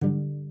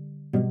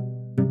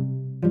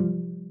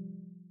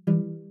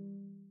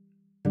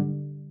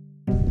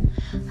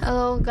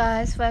Hello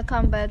guys,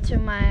 welcome back to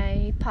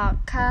my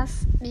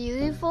podcast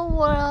Beautiful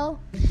World,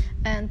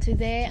 and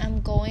today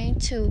I'm going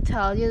to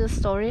tell you the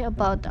story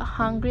about the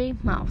hungry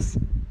mouse.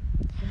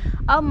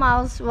 A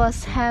mouse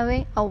was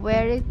having a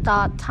very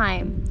tough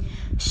time.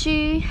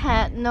 She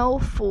had no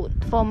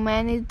food for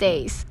many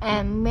days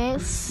and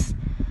Miss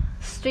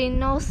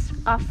strenuous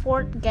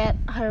effort to get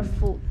her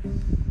food.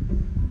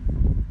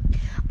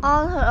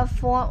 All her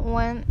effort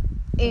went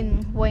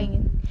in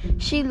vain.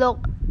 She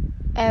looked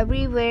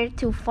everywhere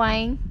to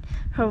find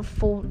her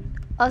food.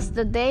 As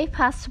the day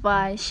passed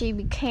by, she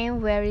became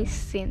very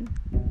thin.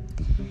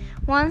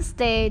 One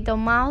day, the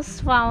mouse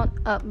found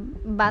a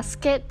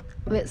basket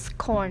with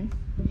corn.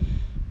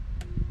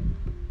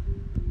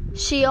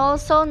 She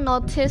also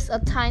noticed a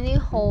tiny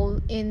hole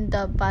in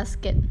the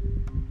basket.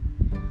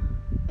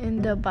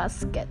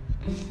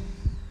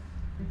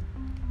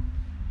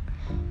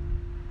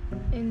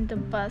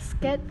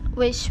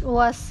 Which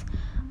was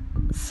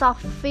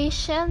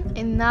sufficient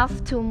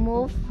enough to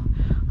move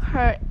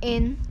her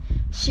in.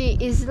 She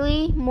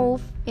easily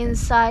moved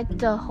inside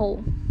the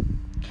hole.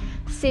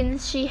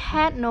 Since she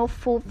had no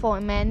food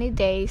for many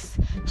days,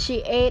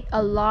 she ate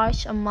a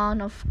large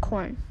amount of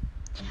corn.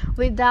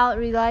 Without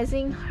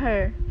realizing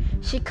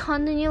she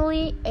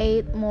continually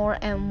ate more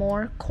and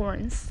more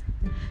corns.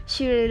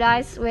 She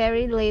realized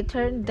very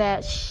later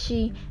that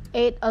she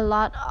ate a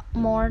lot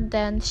more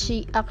than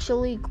she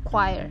actually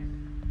required.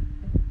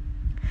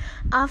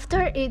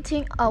 After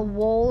eating a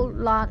whole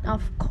lot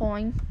of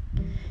corn,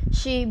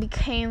 she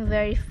became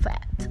very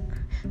fat.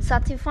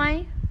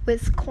 Satisfied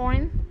with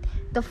corn,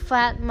 the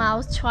fat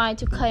mouse tried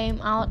to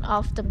climb out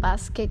of the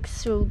basket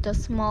through the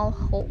small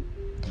hole.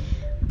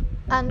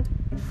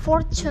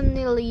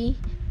 Unfortunately,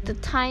 the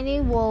tiny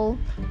hole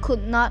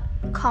could not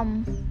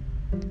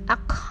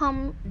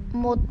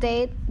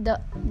accommodate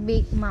the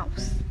big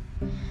mouse.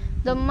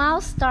 The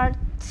mouse started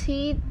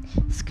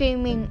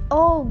screaming,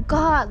 "Oh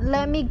God,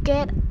 let me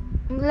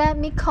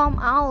come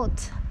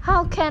out.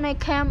 How can I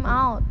come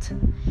out?"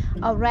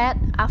 A rat,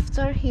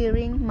 after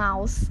hearing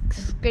Mouse's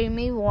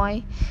screaming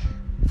voice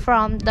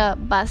from the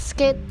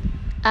basket,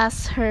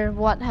 asked her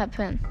what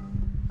happened.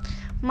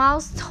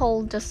 Mouse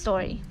told the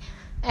story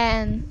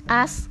and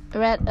asked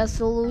Rat a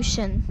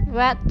solution.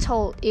 Rat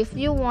told, "If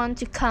you want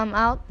to come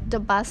out the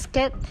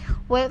basket,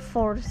 wait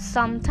for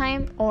some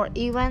time or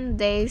even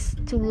days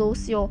to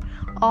lose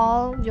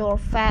all your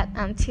fat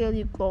until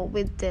you grow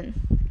within."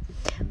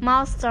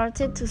 Mouse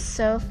started to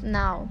serve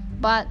now,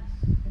 but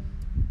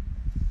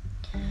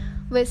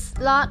with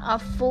lots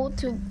of food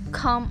to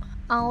come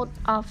out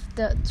of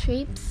the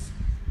trips.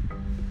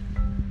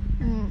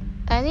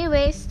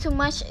 Anyways, too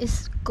much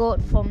is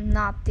good for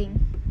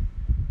nothing.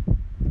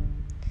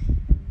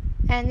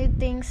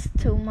 Anything's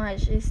too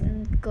much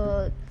isn't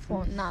good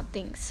for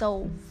nothing.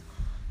 So,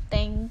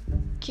 thank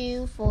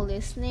you for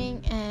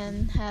listening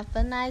and have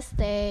a nice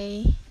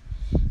day.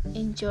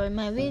 Enjoy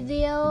my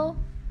video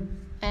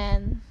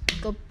and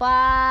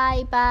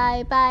goodbye.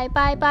 Bye.